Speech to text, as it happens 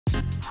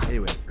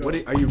Anyway,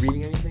 are you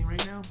reading anything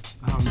right now?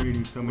 I'm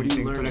reading so many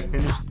things, but I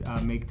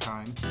finished Make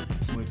Time,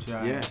 which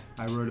I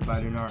wrote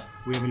about in our.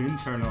 We have an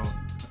internal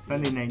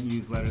Sunday night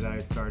newsletter that I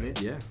started.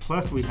 Yeah.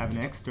 Plus, we have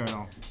an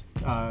external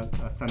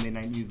Sunday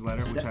night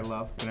newsletter, which I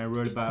love, and I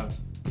wrote about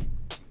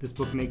this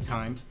book, Make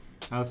Time.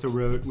 I also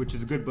wrote, which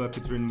is a good book.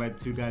 It's written by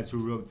two guys who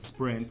wrote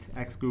Sprint,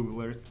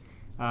 ex-Googlers.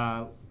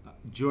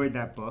 Enjoyed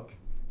that book.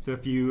 So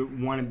if you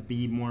want to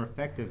be more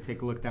effective,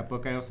 take a look at that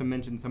book. I also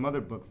mentioned some other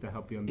books to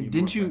help you be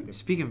more effective.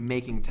 Speak of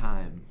making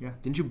time, yeah.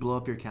 Didn't you blow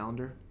up your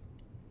calendar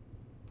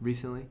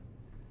recently?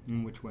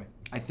 In which way?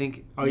 I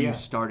think you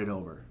started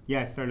over.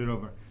 Yeah, I started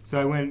over. So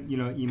I went,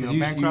 email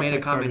bankrupt. You made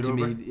a comment to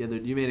me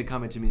you made a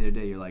comment to me the other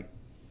day. You're like,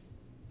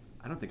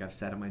 I don't think I've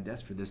sat at my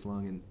desk for this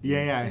long in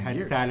I had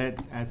years.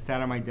 I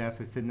sat at my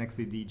desk. I sit next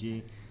to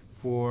DG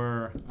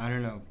for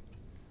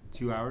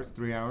 2 hours,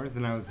 3 hours,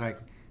 and I was like,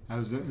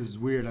 it was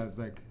weird. I was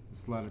like,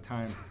 it's a lot of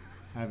time.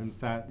 I haven't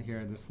sat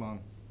here this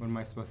long. What am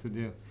I supposed to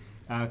do?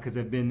 Because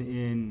I've been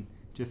in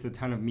just a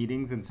ton of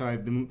meetings, and so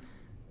I've been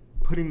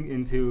putting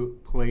into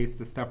place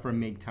the stuff for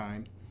Make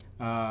Time,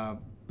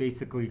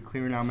 basically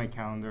clearing out my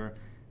calendar.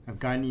 I've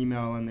gotten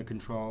email under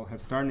control, have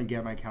started to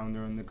get my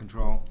calendar under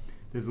control.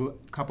 There's a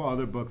couple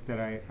other books that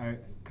I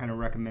kind of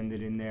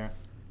recommended in there.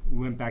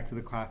 We went back to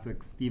the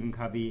classics, Stephen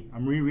Covey.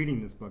 I'm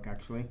rereading this book,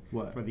 actually,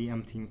 for the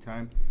Team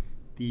time.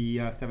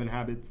 The 7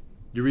 Habits.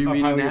 You're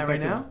rereading that right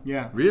now?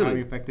 Yeah. Really?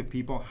 Highly Effective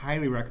People.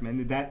 Highly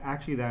recommended. That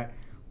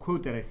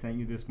quote that I sent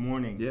you this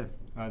morning,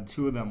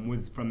 two of them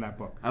was from that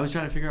book. I was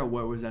trying to figure out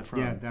what was that from.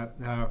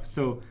 Yeah,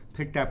 so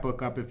pick that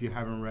book up if you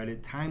haven't read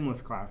it.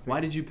 Timeless classic.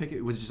 Why did you pick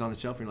it? Was it just on the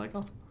shelf and you're like,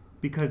 oh?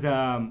 Because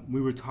we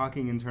were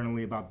talking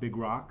internally about big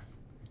rocks.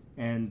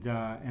 And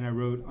I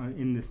wrote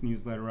in this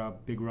newsletter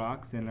about big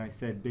rocks, and I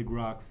said big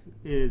rocks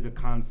is a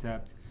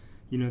concept,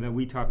 that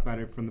we talk about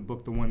it from the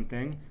book The One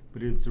Thing,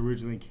 but it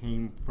originally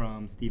came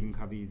from Stephen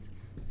Covey's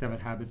 7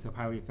 Habits of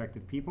Highly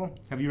Effective People.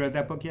 Have you read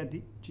that book yet,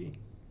 DG?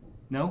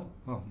 No?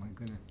 Oh, my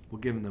goodness. We'll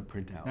give him the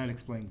printout. That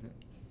explains it.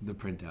 The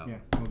printout. Yeah,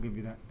 we'll give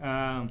you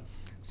that.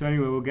 So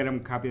anyway, we'll get him a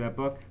copy of that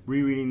book.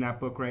 Rereading that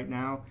book right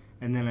now,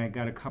 and then I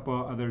got a couple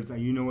others.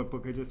 You know what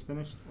book I just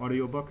finished?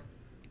 Audio book?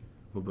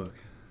 What book?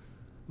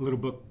 A little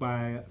book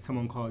by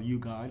someone called You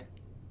God.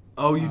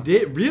 Oh, you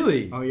did?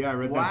 Really? Oh, yeah, I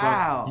read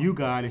that book. You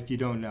God, if you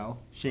don't know.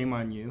 Shame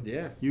on you.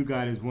 Yeah. You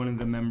God is one of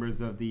the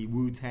members of the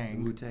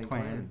Wu-Tang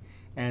clan.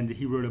 And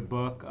he wrote a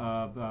book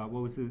of,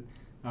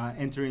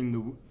 Entering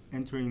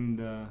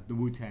the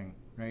Wu-Tang,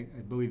 right?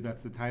 I believe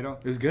that's the title.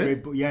 It was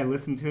good? Yeah, I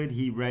listened to it.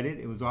 He read it.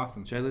 It was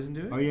awesome. Should I listen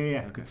to it? Oh,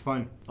 yeah. Okay. It's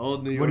fun.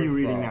 Old New York. What are you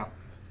reading now?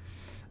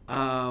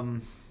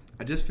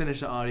 I just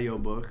finished an audio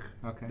book.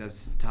 Okay.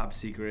 That's top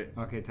secret.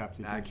 Okay, top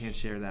secret. I can't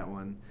share that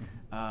one.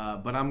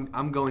 But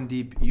I'm going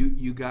deep.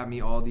 You got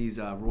me all these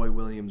Roy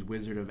Williams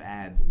Wizard of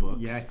Ads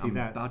books. Yeah, I see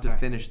that. I'm about to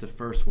finish the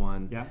first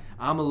one. Yeah.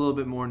 I'm a little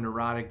bit more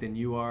neurotic than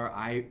you are.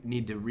 I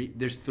need to read.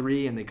 There's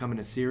 3 and they come in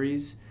a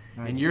series.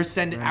 And you're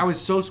sending. Right. I was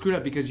so screwed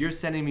up because you're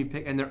sending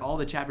me and all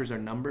the chapters are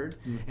numbered,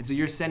 and so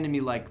you're sending me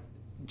like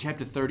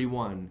chapter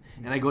 31,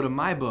 and I go to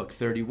my book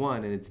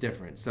 31, and it's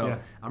different. So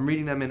I'm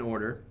reading them in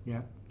order.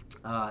 Yeah.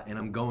 And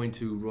I'm going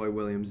to Roy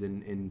Williams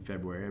in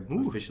February.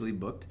 I'm officially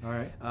booked. All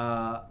right.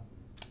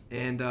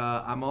 And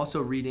I'm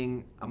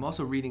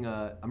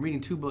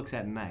reading 2 books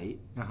at night.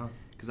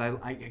 Because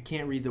I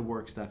can't read the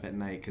work stuff at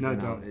night because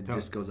it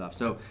just goes off.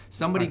 So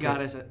somebody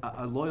got us,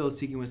 a loyal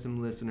Seeking Wisdom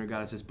listener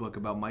got us this book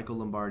about Michael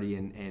Lombardi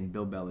and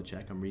Bill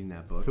Belichick. I'm reading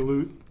that book.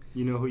 Salute.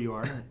 You know who you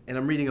are. And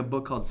I'm reading a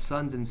book called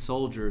Sons and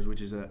Soldiers,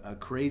 which is a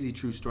crazy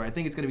true story. I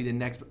think it's going to be the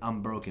next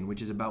Unbroken,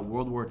 which is about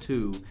World War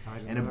II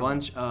and a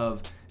bunch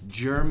of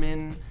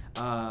German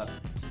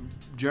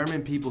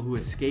people who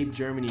escaped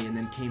Germany and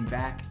then came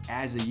back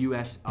as a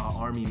U.S.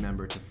 Army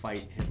member to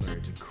fight Hitler.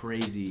 It's a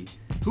crazy,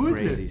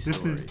 crazy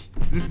story.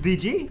 This is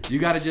DG? You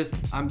gotta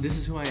this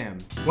is who I am.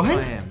 This is who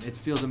I am. It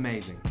feels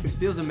amazing. It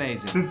feels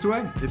amazing. Since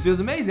when? It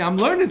feels amazing. I'm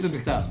learning some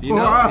stuff, It's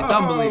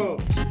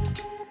unbelievable.